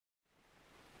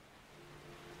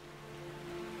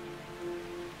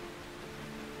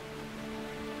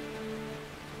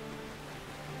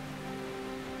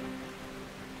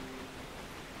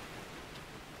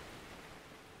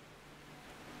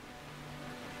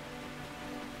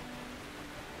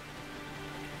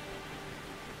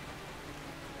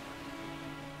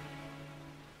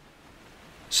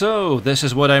So, this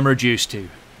is what I'm reduced to.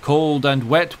 Cold and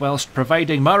wet whilst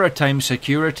providing maritime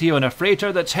security on a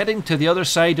freighter that's heading to the other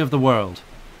side of the world.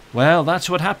 Well, that's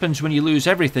what happens when you lose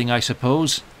everything, I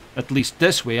suppose. At least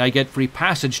this way I get free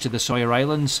passage to the Sawyer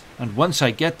Islands, and once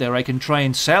I get there I can try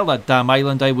and sell that damn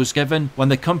island I was given when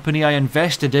the company I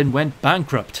invested in went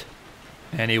bankrupt.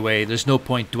 Anyway, there's no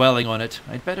point dwelling on it.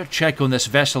 I'd better check on this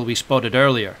vessel we spotted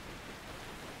earlier.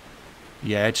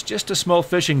 Yeah, it's just a small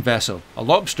fishing vessel, a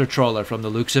lobster trawler from the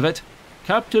looks of it.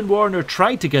 Captain Warner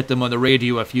tried to get them on the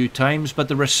radio a few times, but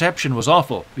the reception was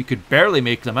awful. We could barely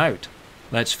make them out.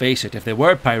 Let's face it, if they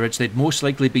were pirates, they'd most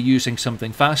likely be using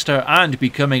something faster and be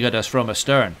coming at us from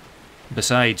astern.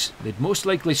 Besides, they'd most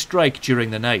likely strike during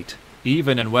the night,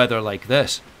 even in weather like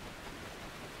this.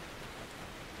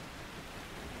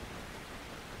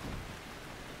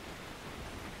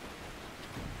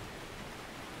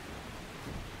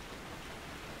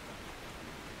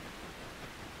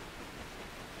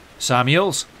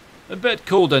 Samuels? A bit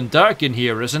cold and dark in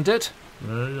here, isn't it?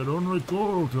 It only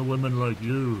cold to women like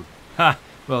you. Ha!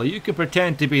 Well, you can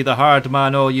pretend to be the hard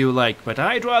man all you like, but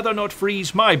I'd rather not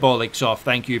freeze my bollocks off,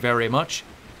 thank you very much.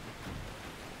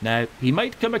 Now, he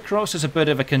might come across as a bit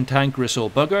of a cantankerous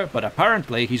old bugger, but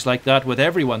apparently he's like that with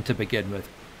everyone to begin with.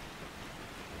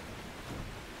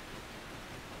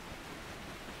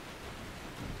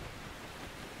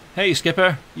 Hey,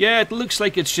 Skipper. Yeah, it looks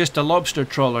like it's just a lobster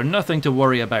trawler, nothing to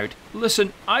worry about.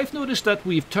 Listen, I've noticed that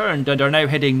we've turned and are now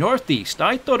heading northeast.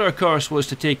 I thought our course was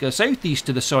to take us southeast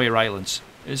to the Sawyer Islands.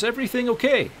 Is everything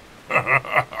okay?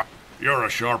 You're a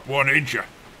sharp one, ain't you?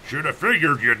 Should have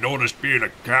figured you'd noticed being a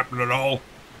captain and all.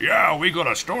 Yeah, we got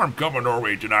a storm coming our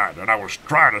way tonight, and I was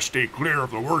trying to stay clear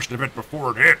of the worst of it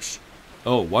before it hits.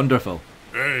 Oh, wonderful.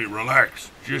 Hey,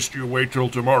 relax. Just you wait till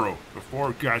tomorrow. The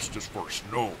forecast is for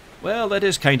snow. Well, that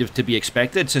is kind of to be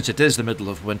expected since it is the middle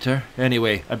of winter.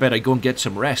 Anyway, I better go and get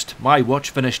some rest. My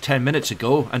watch finished 10 minutes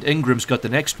ago, and Ingram's got the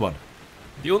next one.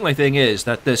 The only thing is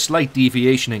that this slight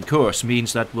deviation in course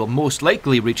means that we'll most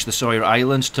likely reach the Sawyer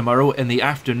Islands tomorrow in the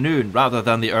afternoon rather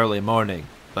than the early morning.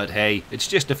 But hey, it's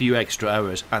just a few extra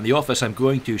hours, and the office I'm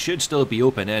going to should still be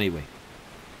open anyway.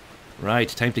 Right,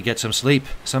 time to get some sleep.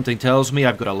 Something tells me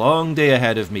I've got a long day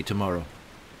ahead of me tomorrow.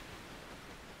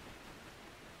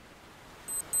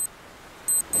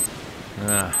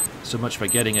 So much for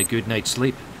getting a good night's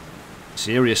sleep.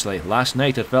 Seriously, last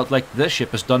night it felt like this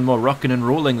ship has done more rocking and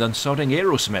rolling than sorting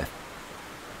Aerosmith.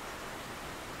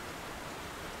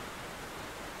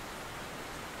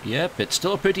 Yep, it's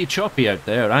still pretty choppy out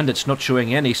there, and it's not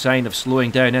showing any sign of slowing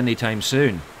down anytime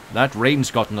soon. That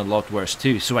rain's gotten a lot worse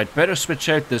too, so I'd better switch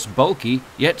out this bulky,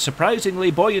 yet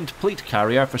surprisingly buoyant pleat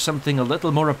carrier for something a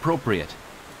little more appropriate.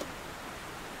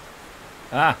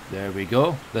 Ah, there we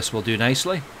go. This will do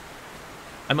nicely.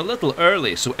 I'm a little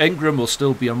early, so Ingram will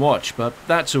still be on watch, but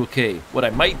that's okay. What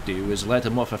I might do is let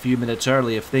him off a few minutes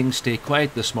early if things stay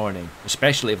quiet this morning,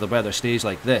 especially if the weather stays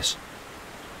like this.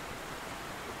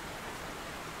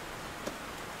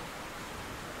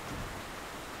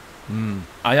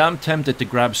 I am tempted to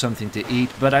grab something to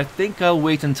eat, but I think I'll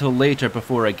wait until later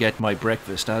before I get my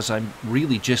breakfast, as I'm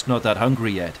really just not that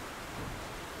hungry yet.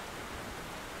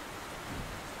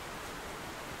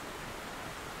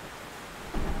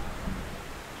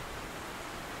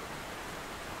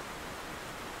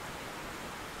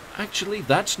 Actually,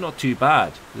 that's not too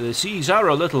bad. The seas are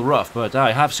a little rough, but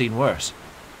I have seen worse.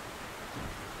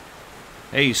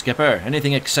 Hey, Skipper,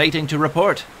 anything exciting to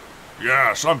report?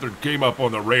 Yeah, something came up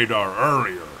on the radar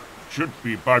earlier. Should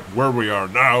be back where we are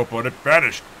now, but it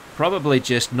vanished. Probably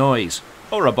just noise.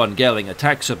 Or a Bungelling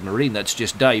attack submarine that's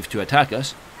just dived to attack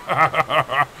us.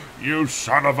 You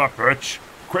son of a bitch.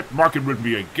 Quit mucking with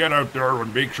me and get out there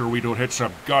and make sure we don't hit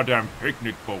some goddamn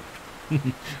picnic boat.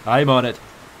 I'm on it.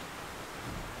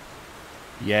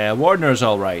 Yeah, Warner's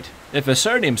alright. If his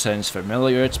surname sounds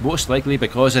familiar, it's most likely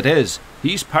because it is.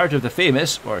 He's part of the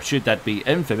famous, or should that be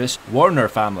infamous, Warner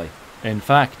family. In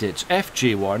fact, it's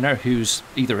FJwarner, who's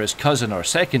either his cousin or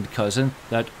second cousin,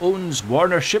 that owns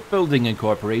Warner Shipbuilding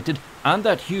Incorporated and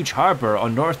that huge harbour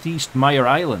on northeast Meyer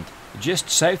Island, just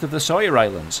south of the Sawyer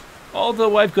Islands.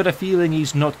 Although I've got a feeling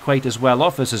he's not quite as well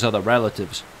off as his other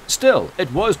relatives. Still,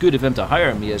 it was good of him to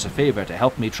hire me as a favour to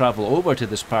help me travel over to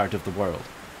this part of the world.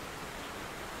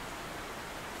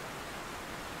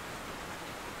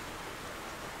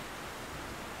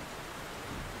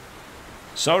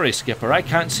 Sorry, Skipper, I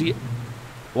can't see...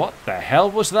 What the hell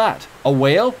was that? A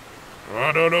whale?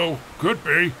 I don't know. Could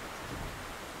be.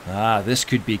 Ah, this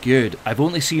could be good. I've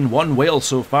only seen one whale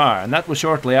so far, and that was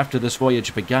shortly after this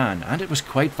voyage began, and it was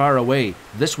quite far away.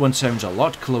 This one sounds a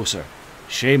lot closer.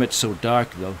 Shame it's so dark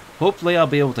though. Hopefully I'll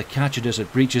be able to catch it as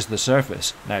it breaches the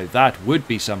surface. Now that would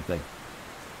be something.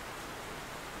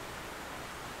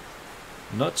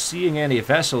 Not seeing any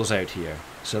vessels out here,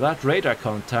 so that radar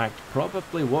contact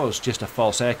probably was just a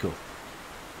false echo.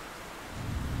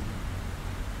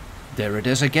 There it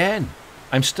is again.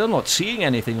 I'm still not seeing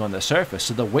anything on the surface,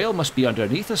 so the whale must be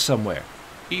underneath us somewhere.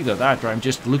 Either that or I'm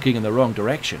just looking in the wrong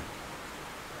direction.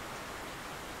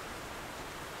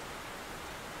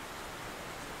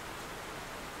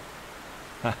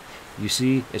 Ha, you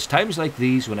see, it's times like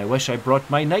these when I wish I brought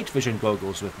my night vision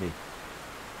goggles with me.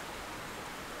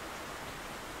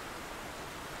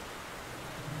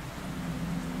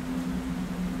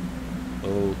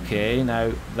 Okay,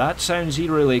 now that sounds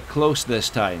eerily close this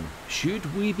time.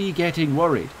 Should we be getting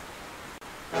worried?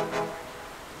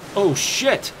 Oh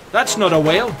shit! That's not a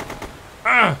whale!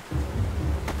 Ah!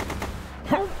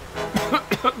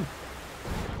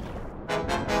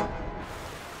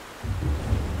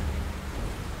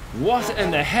 What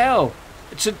in the hell?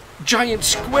 It's a giant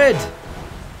squid!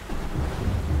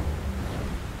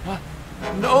 What?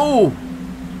 No!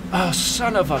 Oh,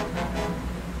 son of a...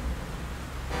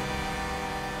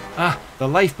 Ah, the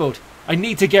lifeboat. I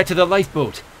need to get to the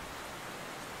lifeboat.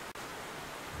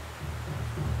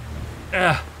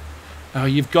 Ah. Oh,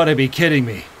 you've got to be kidding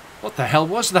me. What the hell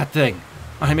was that thing?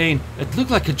 I mean, it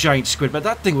looked like a giant squid, but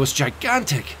that thing was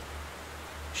gigantic.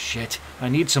 Shit, I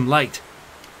need some light.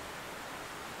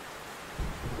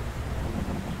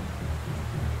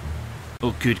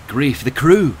 Oh, good grief, the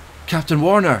crew. Captain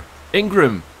Warner,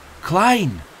 Ingram,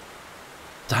 Klein.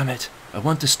 Damn it. I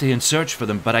want to stay and search for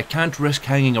them, but I can't risk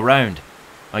hanging around.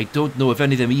 I don't know if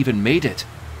any of them even made it.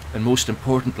 And most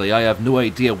importantly, I have no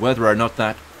idea whether or not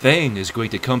that thing is going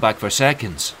to come back for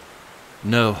seconds.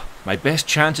 No, my best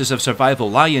chances of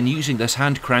survival lie in using this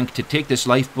hand crank to take this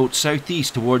lifeboat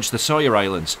southeast towards the Sawyer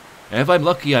Islands. If I'm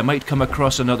lucky, I might come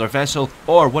across another vessel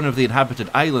or one of the inhabited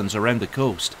islands around the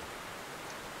coast.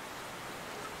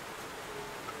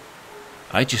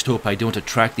 I just hope I don't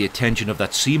attract the attention of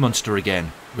that sea monster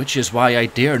again, which is why I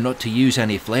dare not to use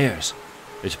any flares.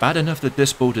 It's bad enough that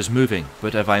this boat is moving,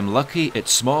 but if I'm lucky, it's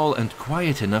small and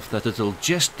quiet enough that it'll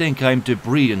just think I'm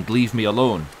debris and leave me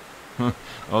alone.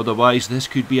 Otherwise, this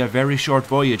could be a very short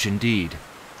voyage indeed.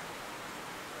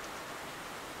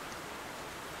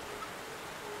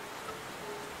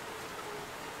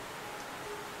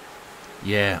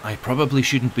 Yeah, I probably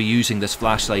shouldn't be using this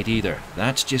flashlight either.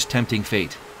 That's just tempting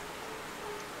fate.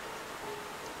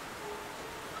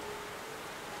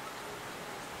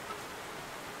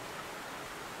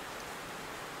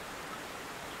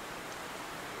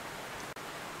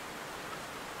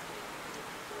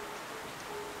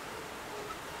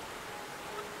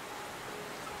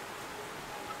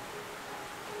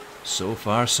 So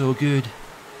far, so good.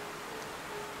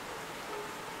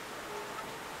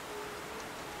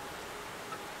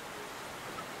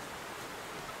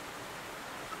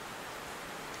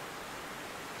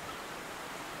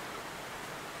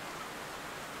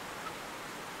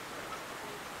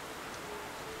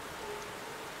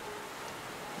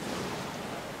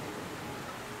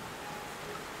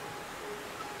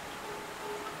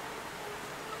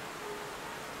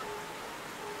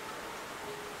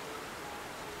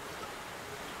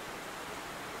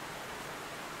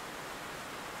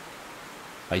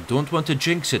 I don't want to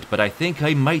jinx it, but I think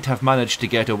I might have managed to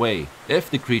get away. If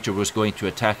the creature was going to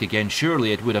attack again,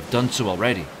 surely it would have done so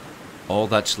already. All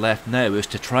that's left now is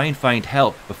to try and find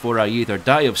help before I either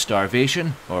die of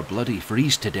starvation or bloody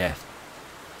freeze to death.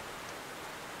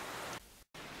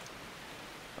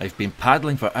 I've been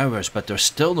paddling for hours, but there's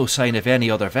still no sign of any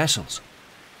other vessels.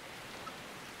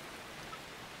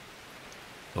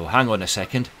 Oh, hang on a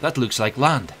second. That looks like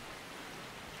land.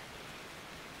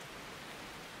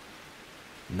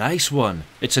 Nice one.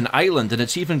 It's an island and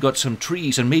it's even got some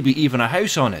trees and maybe even a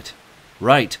house on it.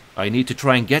 Right, I need to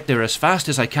try and get there as fast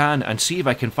as I can and see if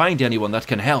I can find anyone that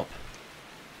can help.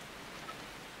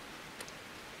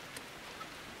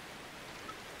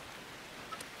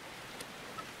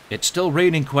 It's still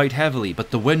raining quite heavily,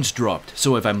 but the wind's dropped,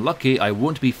 so if I'm lucky I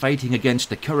won't be fighting against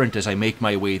the current as I make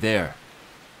my way there.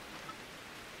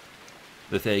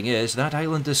 The thing is, that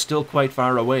island is still quite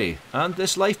far away, and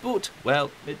this lifeboat,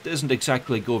 well, it doesn't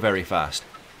exactly go very fast.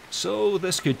 So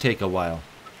this could take a while.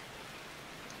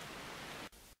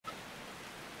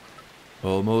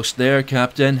 Almost there,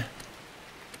 Captain.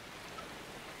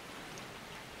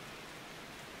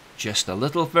 Just a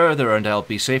little further and I'll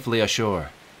be safely ashore.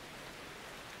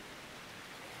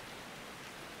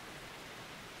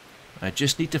 I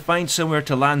just need to find somewhere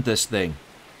to land this thing.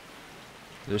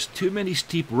 There's too many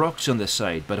steep rocks on this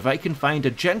side, but if I can find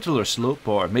a gentler slope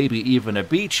or maybe even a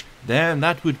beach, then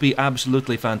that would be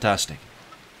absolutely fantastic.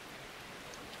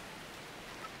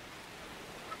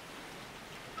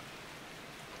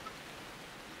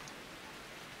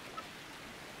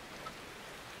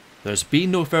 There's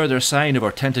been no further sign of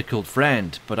our tentacled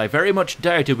friend, but I very much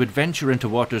doubt it would venture into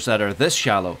waters that are this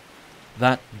shallow.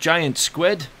 That giant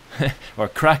squid, or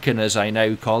kraken as I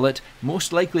now call it,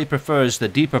 most likely prefers the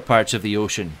deeper parts of the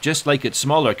ocean, just like its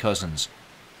smaller cousins.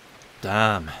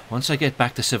 Damn, once I get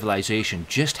back to civilization,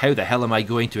 just how the hell am I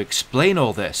going to explain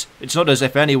all this? It's not as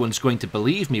if anyone's going to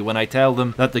believe me when I tell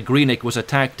them that the Greenock was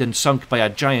attacked and sunk by a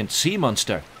giant sea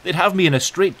monster. They'd have me in a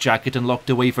straitjacket and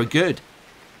locked away for good.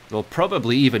 They'll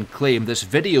probably even claim this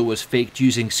video was faked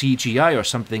using CGI or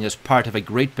something as part of a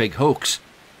great big hoax.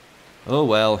 Oh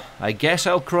well, I guess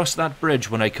I'll cross that bridge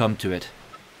when I come to it.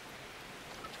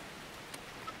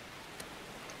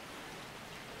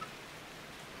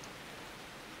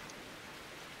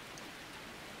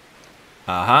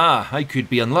 Aha, I could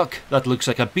be in luck. That looks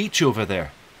like a beach over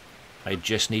there. I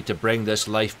just need to bring this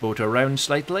lifeboat around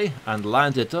slightly and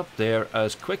land it up there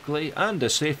as quickly and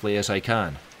as safely as I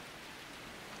can.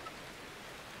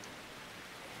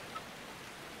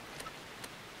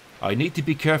 I need to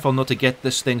be careful not to get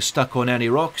this thing stuck on any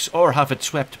rocks or have it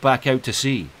swept back out to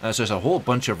sea, as there's a whole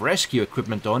bunch of rescue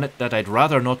equipment on it that I'd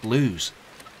rather not lose.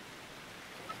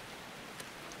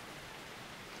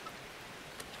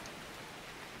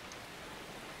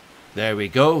 There we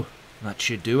go. That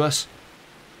should do us.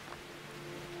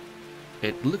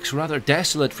 It looks rather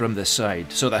desolate from this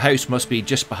side, so the house must be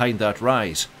just behind that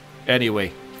rise.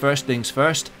 Anyway, first things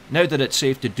first, now that it's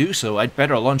safe to do so, I'd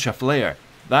better launch a flare.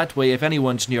 That way, if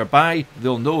anyone's nearby,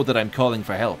 they'll know that I'm calling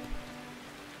for help.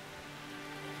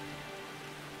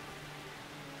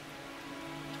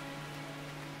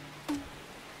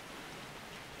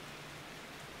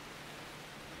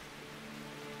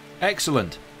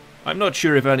 Excellent. I'm not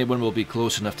sure if anyone will be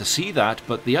close enough to see that,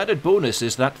 but the added bonus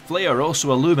is that flare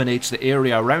also illuminates the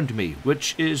area around me,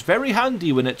 which is very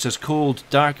handy when it's as cold,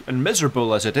 dark and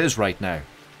miserable as it is right now.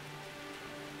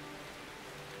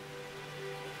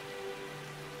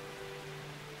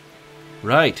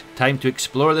 Right, time to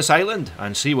explore this island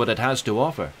and see what it has to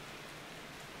offer.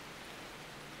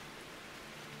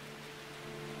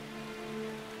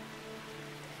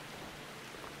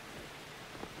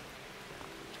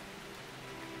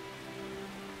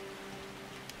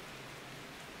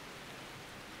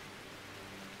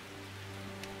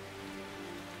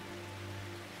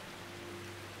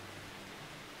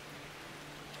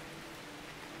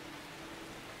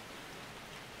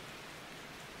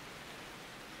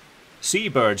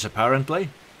 Seabirds, apparently.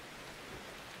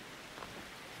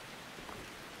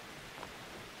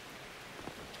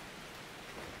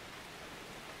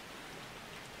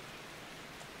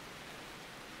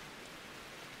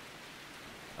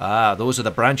 Ah, those are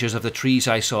the branches of the trees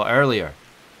I saw earlier.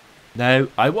 Now,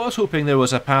 I was hoping there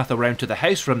was a path around to the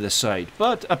house from this side,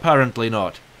 but apparently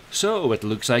not. So it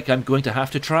looks like I'm going to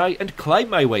have to try and climb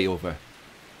my way over.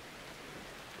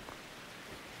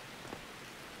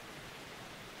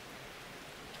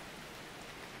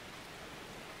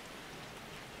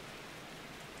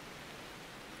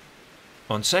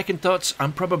 On second thoughts,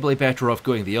 I'm probably better off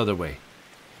going the other way.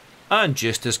 And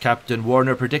just as Captain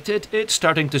Warner predicted, it's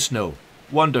starting to snow.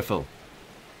 Wonderful.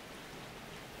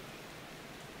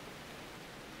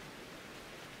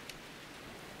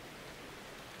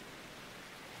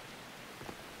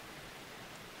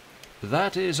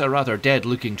 That is a rather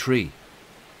dead-looking tree.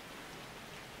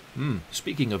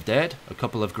 Speaking of dead, a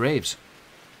couple of graves.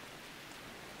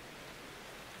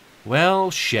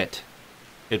 Well, shit.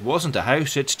 It wasn't a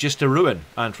house, it's just a ruin,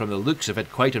 and from the looks of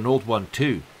it quite an old one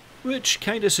too, which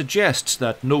kinda suggests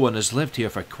that no one has lived here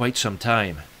for quite some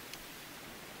time.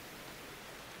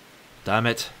 Damn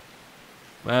it.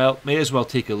 Well, may as well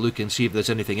take a look and see if there's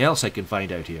anything else I can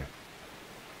find out here.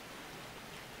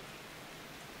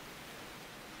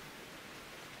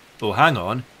 Oh, hang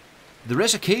on. There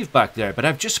is a cave back there, but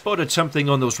I've just spotted something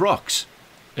on those rocks.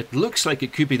 It looks like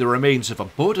it could be the remains of a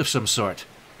boat of some sort.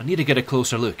 I need to get a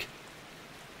closer look.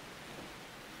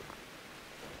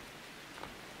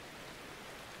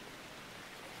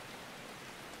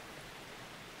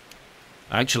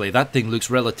 Actually, that thing looks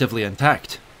relatively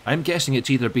intact. I'm guessing it's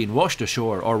either been washed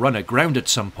ashore or run aground at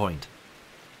some point.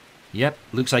 Yep,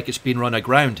 looks like it's been run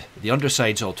aground. The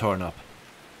underside's all torn up.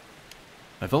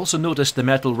 I've also noticed the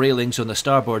metal railings on the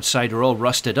starboard side are all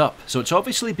rusted up, so it's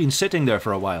obviously been sitting there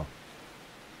for a while.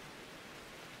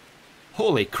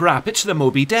 Holy crap, it's the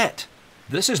Moby.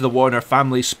 This is the Warner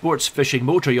family sports fishing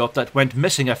motor yacht that went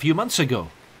missing a few months ago.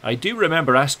 I do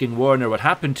remember asking Warner what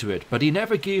happened to it, but he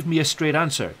never gave me a straight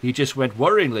answer. He just went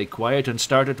worryingly quiet and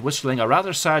started whistling a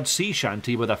rather sad sea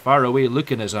shanty with a faraway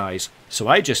look in his eyes. So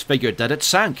I just figured that it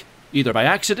sank, either by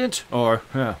accident or,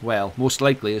 well, most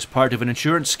likely as part of an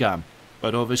insurance scam.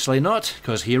 But obviously not,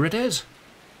 because here it is.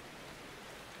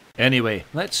 Anyway,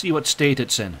 let's see what state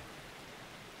it's in.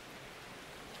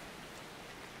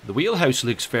 The wheelhouse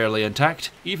looks fairly intact,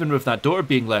 even with that door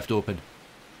being left open.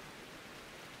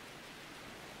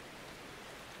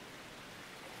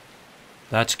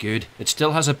 That's good. It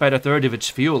still has about a third of its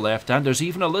fuel left, and there's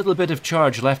even a little bit of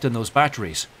charge left in those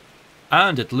batteries.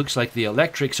 And it looks like the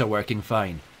electrics are working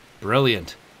fine.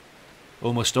 Brilliant.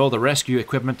 Almost all the rescue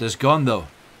equipment is gone though.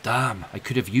 Damn, I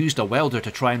could have used a welder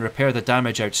to try and repair the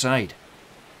damage outside.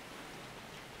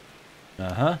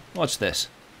 What's this?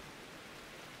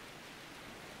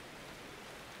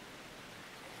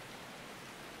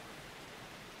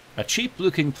 A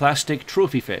cheap-looking plastic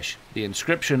trophy fish. The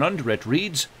inscription under it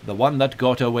reads, "The one that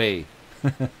got away."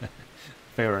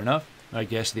 Fair enough. I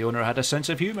guess the owner had a sense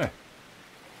of humour.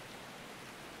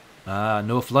 Ah,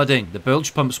 no flooding. The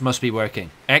bilge pumps must be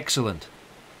working. Excellent.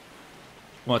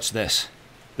 What's this?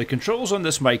 The controls on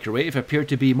this microwave appear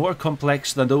to be more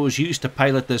complex than those used to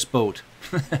pilot this boat.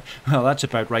 Well, that's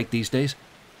about right these days.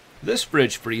 This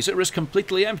fridge freezer is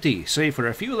completely empty, save for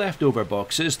a few leftover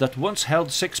boxes that once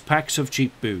held 6 packs of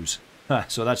cheap booze.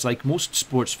 So that's like most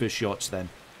sports fish yachts then.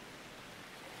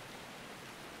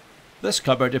 This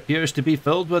cupboard appears to be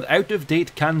filled with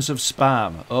out-of-date cans of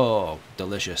Spam. Oh,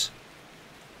 delicious.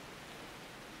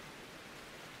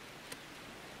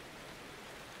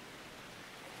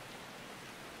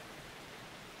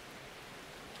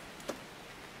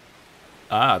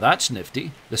 Ah, that's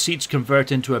nifty. The seats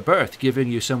convert into a berth, giving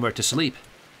you somewhere to sleep.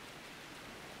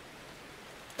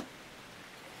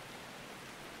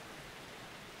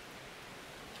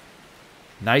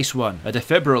 Nice one. A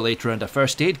defibrillator and a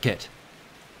first aid kit.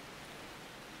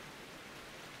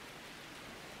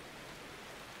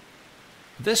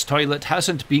 This toilet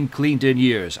hasn't been cleaned in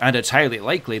years, and it's highly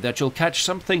likely that you'll catch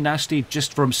something nasty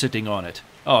just from sitting on it.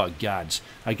 Oh, gads.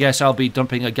 I guess I'll be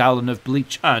dumping a gallon of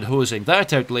bleach and hosing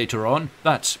that out later on.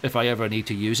 That's if I ever need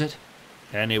to use it.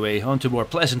 Anyway, on to more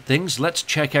pleasant things. Let's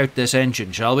check out this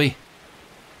engine, shall we?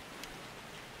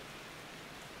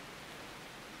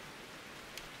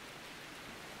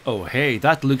 Oh hey,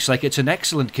 that looks like it's in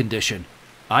excellent condition.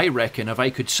 I reckon if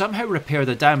I could somehow repair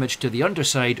the damage to the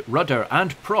underside, rudder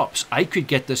and props, I could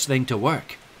get this thing to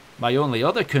work. My only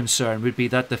other concern would be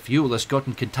that the fuel has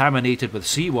gotten contaminated with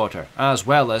seawater, as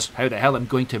well as how the hell I'm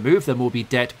going to move the Moby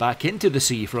Det back into the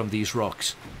sea from these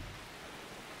rocks.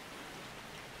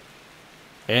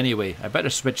 Anyway, I better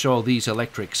switch all these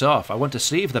electrics off. I want to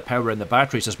save the power in the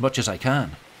batteries as much as I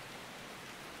can.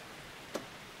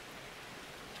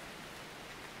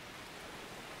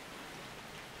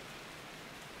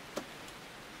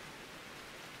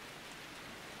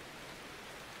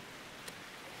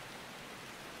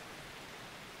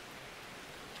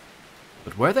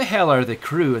 But where the hell are the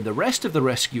crew and the rest of the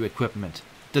rescue equipment?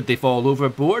 Did they fall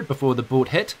overboard before the boat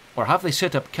hit, or have they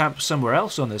set up camp somewhere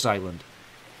else on this island?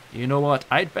 You know what,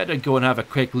 I'd better go and have a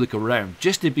quick look around,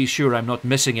 just to be sure I'm not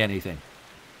missing anything.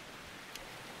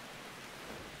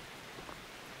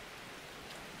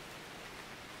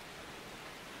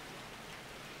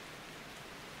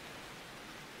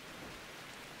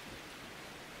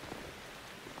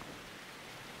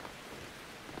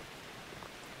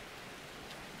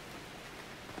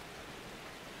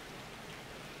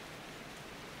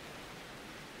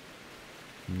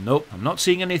 Nope, I'm not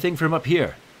seeing anything from up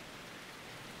here.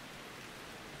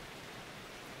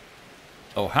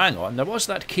 Oh, hang on, there was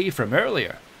that key from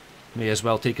earlier. May as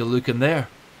well take a look in there.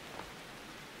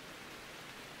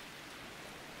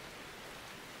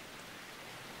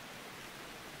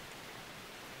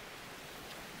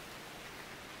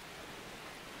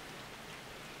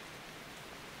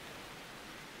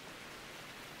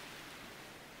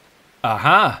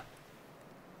 Aha!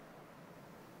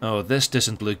 Oh, this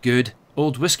doesn't look good.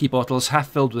 Old whiskey bottles half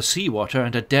filled with seawater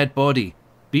and a dead body.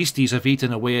 Beasties have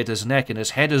eaten away at his neck and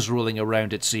his head is rolling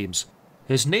around, it seems.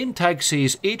 His name tag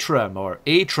says ETrain or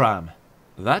ETram.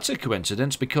 That's a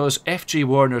coincidence because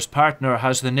FJwarner's partner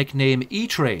has the nickname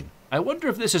ETrain. I wonder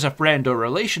if this is a friend or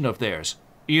relation of theirs.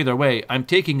 Either way, I'm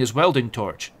taking his welding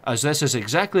torch, as this is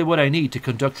exactly what I need to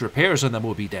conduct repairs on the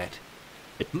Moby Det.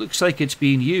 It looks like it's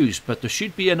being used, but there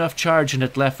should be enough charge in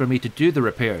it left for me to do the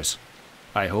repairs.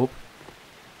 I hope.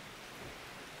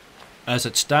 As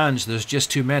it stands, there's just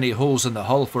too many holes in the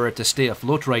hull for it to stay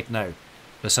afloat right now.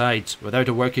 Besides, without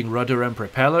a working rudder and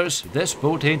propellers, this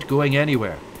boat ain't going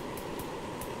anywhere.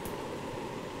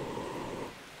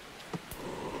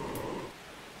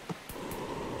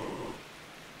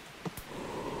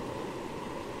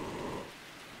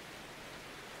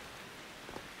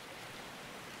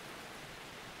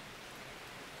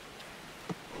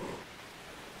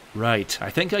 Right, I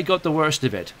think I got the worst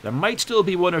of it. There might still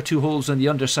be one or two holes in the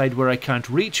underside where I can't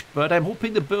reach, but I'm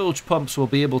hoping the bilge pumps will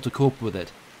be able to cope with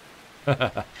it.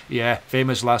 Yeah,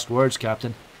 famous last words,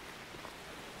 Captain.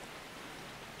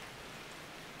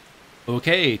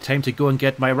 Okay, time to go and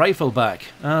get my rifle back,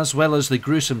 as well as the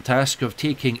gruesome task of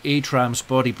taking ETram's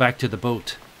body back to the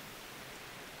boat.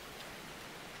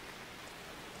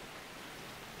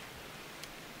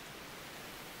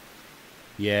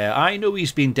 Yeah, I know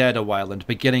he's been dead a while and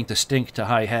beginning to stink to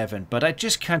high heaven, but I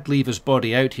just can't leave his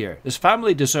body out here. His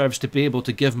family deserves to be able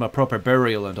to give him a proper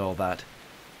burial and all that.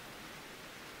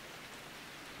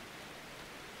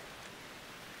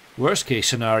 Worst case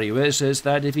scenario is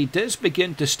that if he does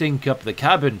begin to stink up the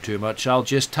cabin too much, I'll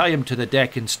just tie him to the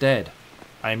deck instead.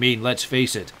 I mean, let's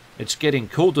face it, it's getting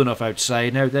cold enough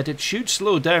outside now that it should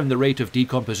slow down the rate of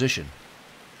decomposition.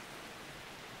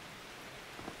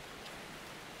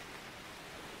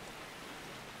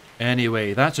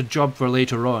 Anyway, that's a job for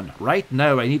later on. Right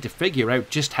now I need to figure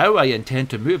out just how I intend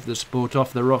to move this boat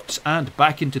off the rocks and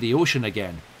back into the ocean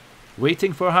again.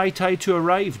 Waiting for high tide to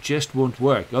arrive just won't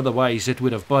work, otherwise it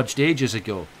would have budged ages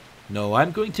ago. No,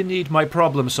 I'm going to need my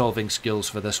problem-solving skills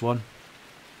for this one.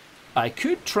 I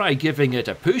could try giving it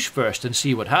a push first and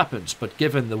see what happens, but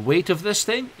given the weight of this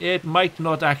thing, it might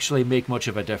not actually make much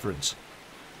of a difference.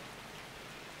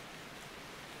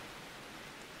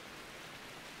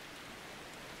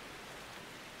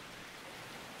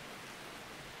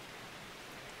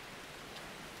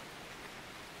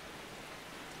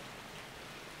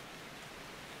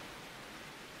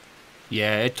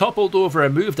 Yeah, it toppled over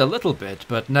and moved a little bit,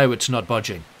 but now it's not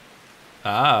budging.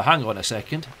 Ah, hang on a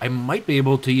second. I might be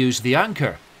able to use the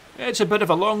anchor. It's a bit of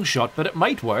a long shot, but it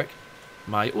might work.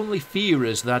 My only fear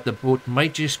is that the boat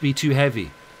might just be too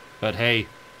heavy. But hey,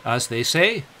 as they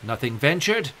say, nothing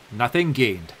ventured, nothing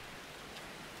gained.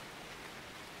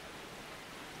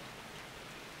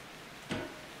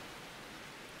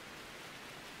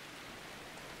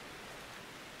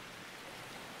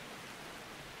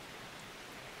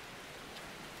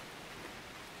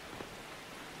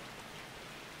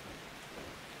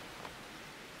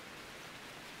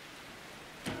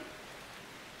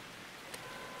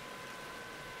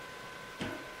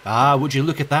 Ah, would you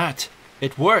look at that?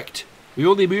 It worked. We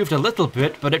only moved a little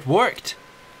bit, but it worked.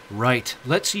 Right,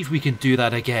 let's see if we can do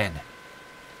that again.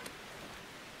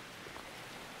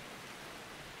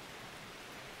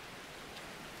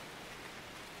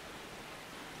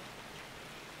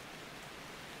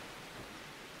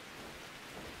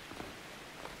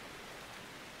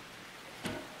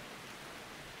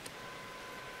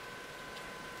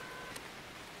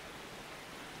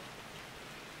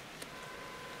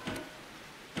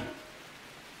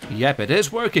 Yep, it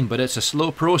is working, but it's a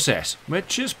slow process,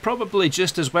 which is probably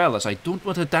just as well, as I don't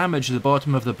want to damage the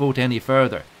bottom of the boat any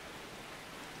further.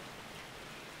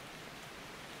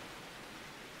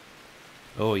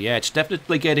 Oh yeah, it's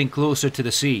definitely getting closer to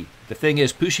the sea. The thing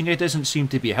is, pushing it doesn't seem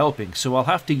to be helping, so I'll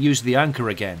have to use the anchor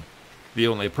again. The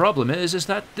only problem is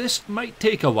that this might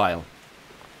take a while.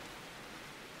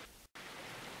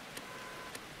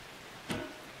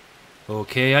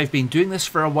 Okay, I've been doing this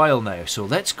for a while now, so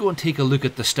let's go and take a look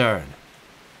at the stern.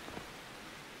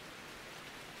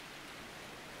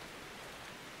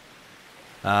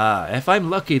 Ah, if I'm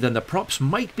lucky, then the props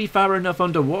might be far enough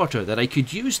underwater that I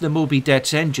could use the Moby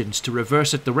Det's engines to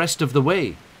reverse it the rest of the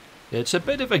way. It's a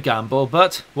bit of a gamble,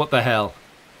 but what the hell.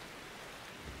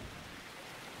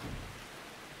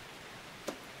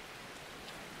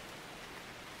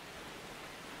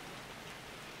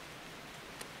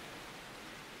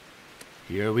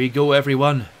 Here we go,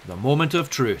 everyone. The moment of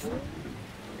truth.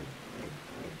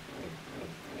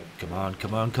 Come on,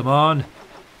 come on, come on.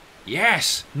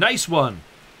 Yes! Nice one!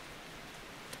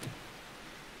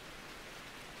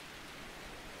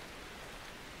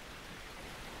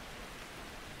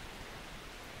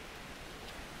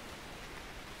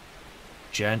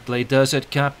 Gently does it,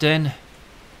 Captain.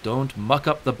 Don't muck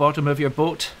up the bottom of your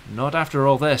boat. Not after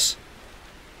all this.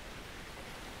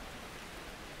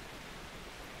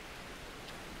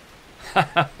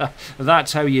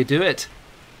 That's how you do it.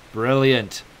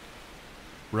 Brilliant.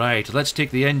 Right, let's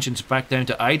take the engines back down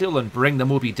to idle and bring the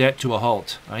Moby Det to a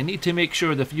halt. I need to make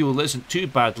sure the fuel isn't too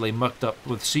badly mucked up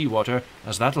with seawater,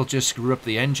 as that'll just screw up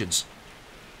the engines.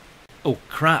 Oh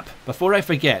crap, before I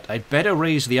forget, I'd better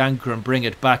raise the anchor and bring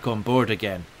it back on board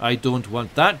again. I don't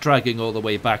want that dragging all the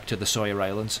way back to the Sawyer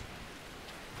Islands.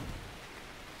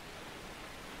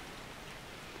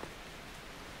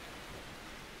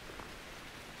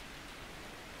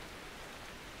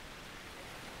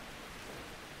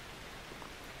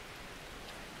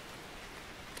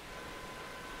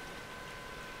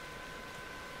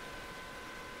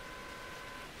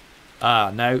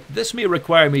 Ah, now, this may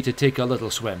require me to take a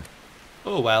little swim.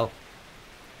 Oh well.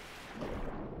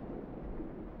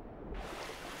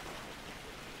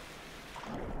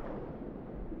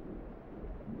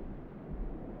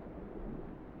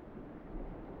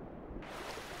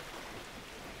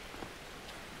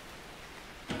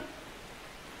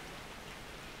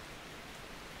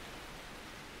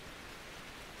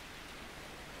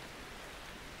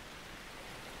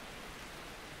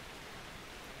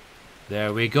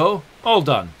 There we go, all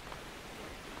done.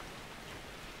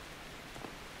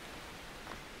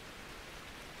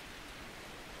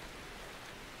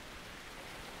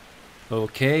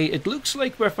 Okay, it looks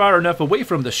like we're far enough away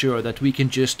from the shore that we can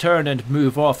just turn and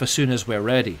move off as soon as we're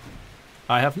ready.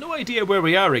 I have no idea where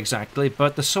we are exactly,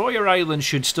 but the Sawyer Islands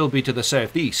should still be to the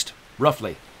southeast,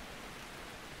 roughly.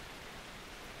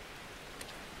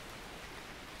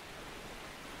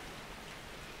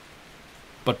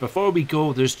 But before we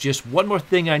go, there's just one more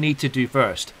thing I need to do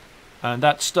first, and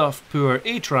that's stuff poor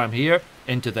ETrain here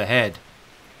into the head.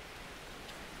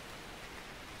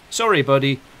 Sorry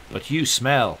buddy, but you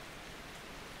smell.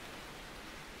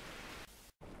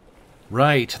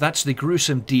 Right, that's the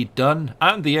gruesome deed done,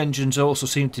 and the engines also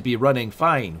seem to be running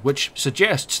fine, which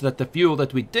suggests that the fuel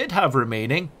that we did have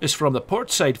remaining is from the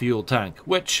portside fuel tank,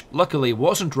 which luckily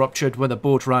wasn't ruptured when the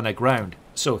boat ran aground.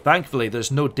 So thankfully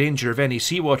there's no danger of any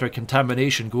seawater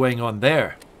contamination going on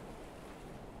there.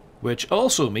 Which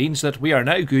also means that we are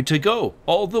now good to go,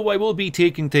 although I will be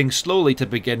taking things slowly to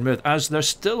begin with, as there's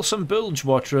still some bilge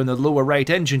water in the lower right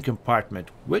engine compartment,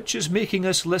 which is making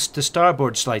us list to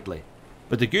starboard slightly.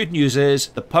 But the good news is,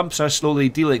 the pumps are slowly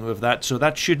dealing with that, so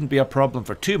that shouldn't be a problem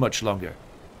for too much longer.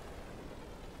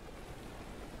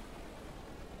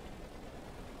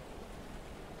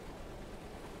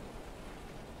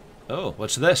 Oh,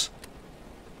 what's this?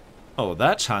 Oh,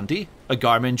 that's handy. A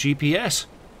Garmin GPS.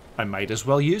 I might as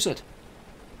well use it.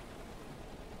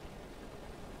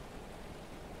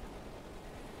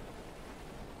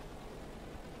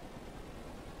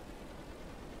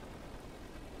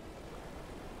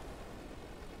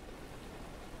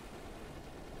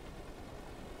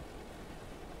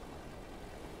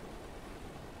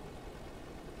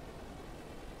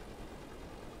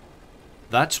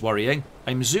 That's worrying.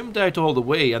 I'm zoomed out all the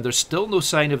way and there's still no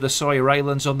sign of the Sawyer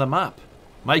Islands on the map.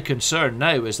 My concern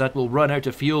now is that we'll run out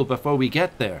of fuel before we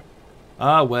get there.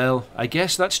 Ah well, I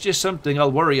guess that's just something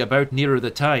I'll worry about nearer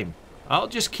the time. I'll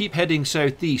just keep heading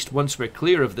southeast once we're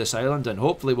clear of this island, and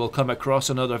hopefully we'll come across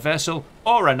another vessel,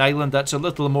 or an island that's a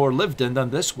little more lived in than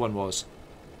this one was.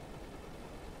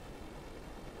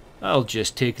 I'll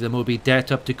just take the Moby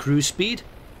up to cruise speed.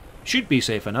 Should be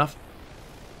safe enough.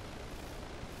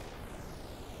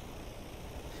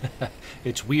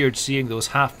 It's weird seeing those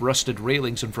half-rusted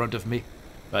railings in front of me.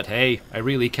 But hey, I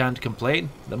really can't complain.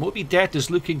 The Moby is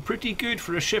looking pretty good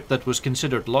for a ship that was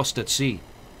considered lost at sea.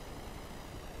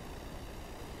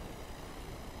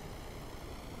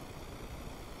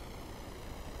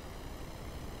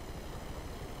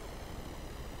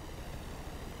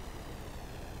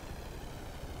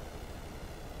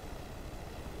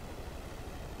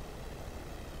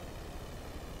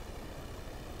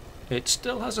 It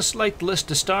still has a slight list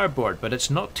to starboard, but it's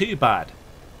not too bad.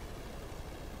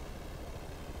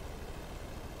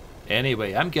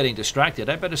 Anyway, I'm getting distracted.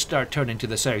 I better start turning to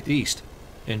the southeast.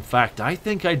 In fact, I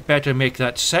think I'd better make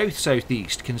that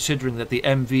south-southeast, considering that the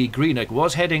MV Greenock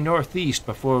was heading northeast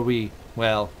before we,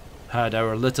 well, had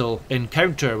our little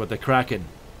encounter with the Kraken.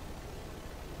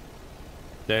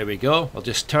 There we go. I'll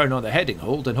just turn on the heading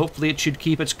hold and hopefully it should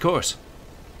keep its course.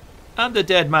 And the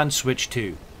dead man switch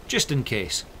too, just in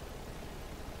case.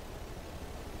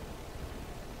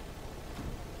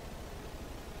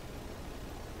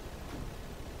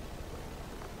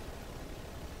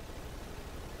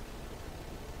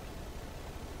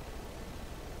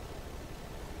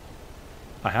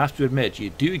 I have to admit, you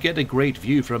do get a great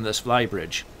view from this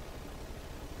flybridge.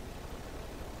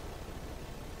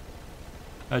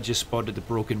 I just spotted the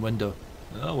broken window.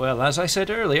 Oh well, as I said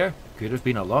earlier, could have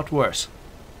been a lot worse.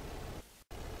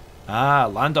 Ah,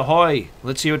 land ahoy!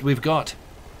 Let's see what we've got.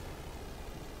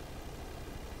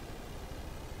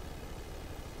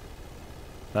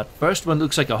 That first one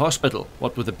looks like a hospital,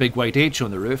 what with a big white H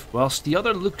on the roof, whilst the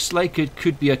other looks like it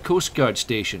could be a Coast Guard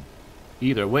station.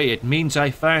 Either way, it means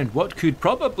I found what could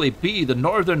probably be the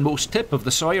northernmost tip of the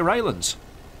Sawyer Islands.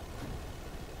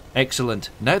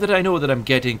 Excellent. Now that I know that I'm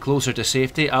getting closer to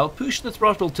safety, I'll push the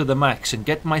throttle to the max and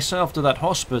get myself to that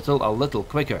hospital a little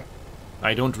quicker.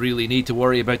 I don't really need to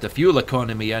worry about the fuel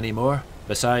economy anymore.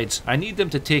 Besides, I need them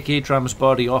to take ETrain's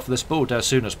body off this boat as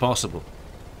soon as possible.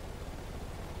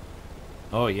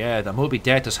 Oh yeah, the Moby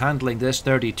is handling this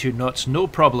 32 knots no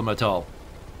problem at all.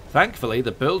 Thankfully,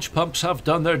 the bilge pumps have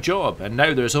done their job, and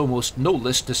now there's almost no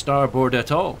list to starboard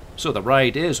at all, so the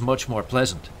ride is much more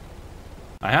pleasant.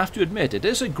 I have to admit, it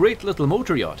is a great little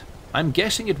motor yacht. I'm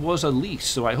guessing it was a lease,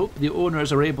 so I hope the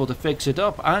owners are able to fix it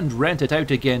up and rent it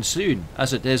out again soon,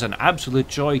 as it is an absolute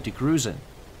joy to cruise in.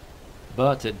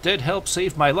 But it did help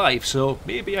save my life, so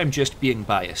maybe I'm just being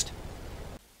biased.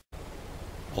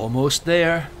 Almost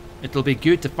there. It'll be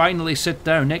good to finally sit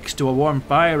down next to a warm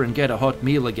fire and get a hot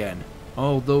meal again.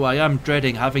 Although I am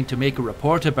dreading having to make a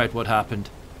report about what happened.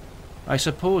 I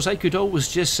suppose I could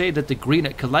always just say that the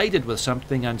Greenock collided with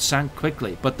something and sank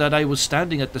quickly, but that I was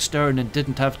standing at the stern and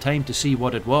didn't have time to see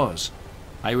what it was.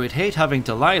 I would hate having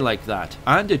to lie like that,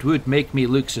 and it would make me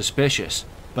look suspicious,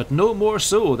 but no more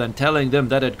so than telling them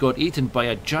that it got eaten by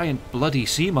a giant bloody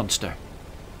sea monster.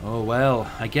 Oh well,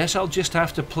 I guess I'll just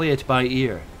have to play it by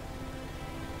ear.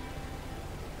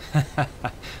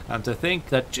 And to think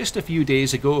that just a few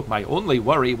days ago my only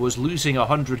worry was losing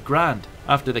 100 grand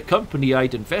after the company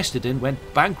I'd invested in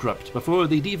went bankrupt before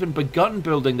they'd even begun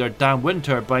building their damn wind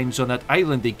turbines on that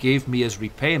island they gave me as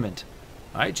repayment.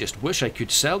 I just wish I could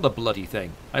sell the bloody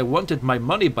thing. I wanted my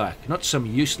money back, not some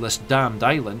useless damned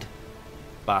island.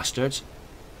 Bastards.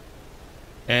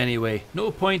 Anyway, no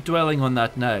point dwelling on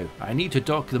that now. I need to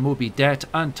dock the Moby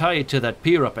and tie it to that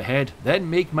pier up ahead, then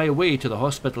make my way to the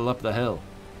hospital up the hill.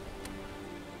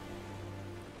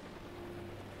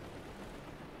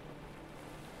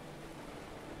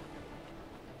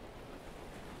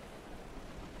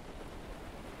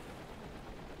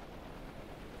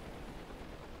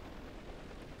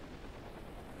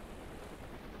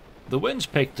 The wind's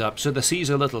picked up, so the sea's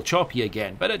a little choppy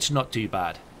again, but it's not too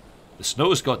bad. The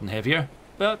snow's gotten heavier,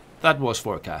 but that was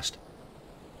forecast.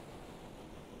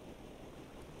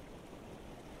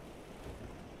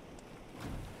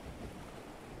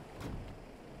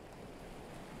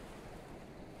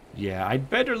 Yeah, I'd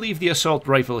better leave the assault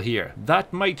rifle here.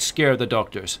 That might scare the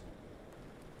doctors.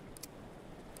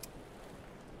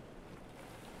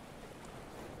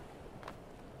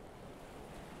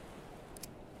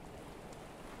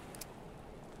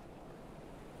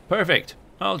 Perfect.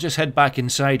 I'll just head back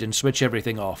inside and switch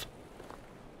everything off.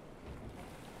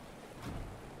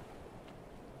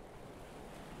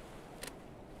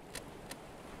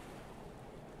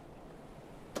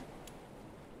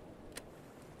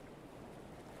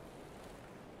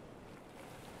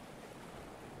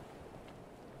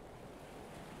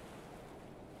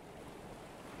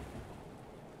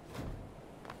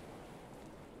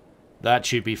 That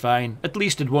should be fine. At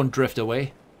least it won't drift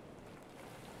away.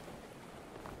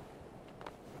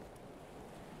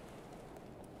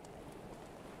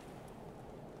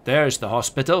 There's the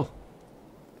hospital.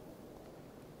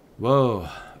 Whoa,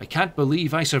 I can't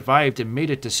believe I survived and made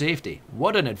it to safety.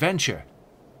 What an adventure.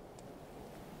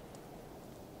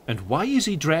 And why is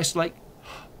he dressed like...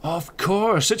 Of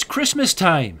course, it's Christmas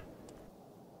time.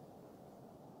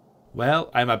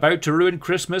 Well, I'm about to ruin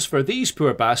Christmas for these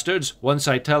poor bastards once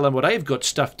I tell them what I've got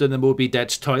stuffed in the Moby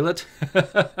toilet.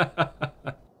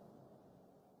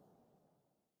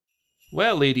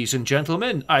 Well, ladies and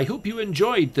gentlemen, I hope you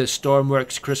enjoyed this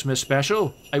Stormworks Christmas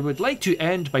special. I would like to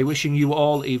end by wishing you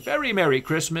all a very Merry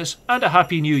Christmas and a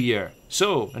Happy New Year.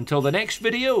 So, until the next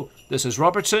video, this is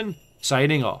Robertson,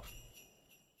 signing off.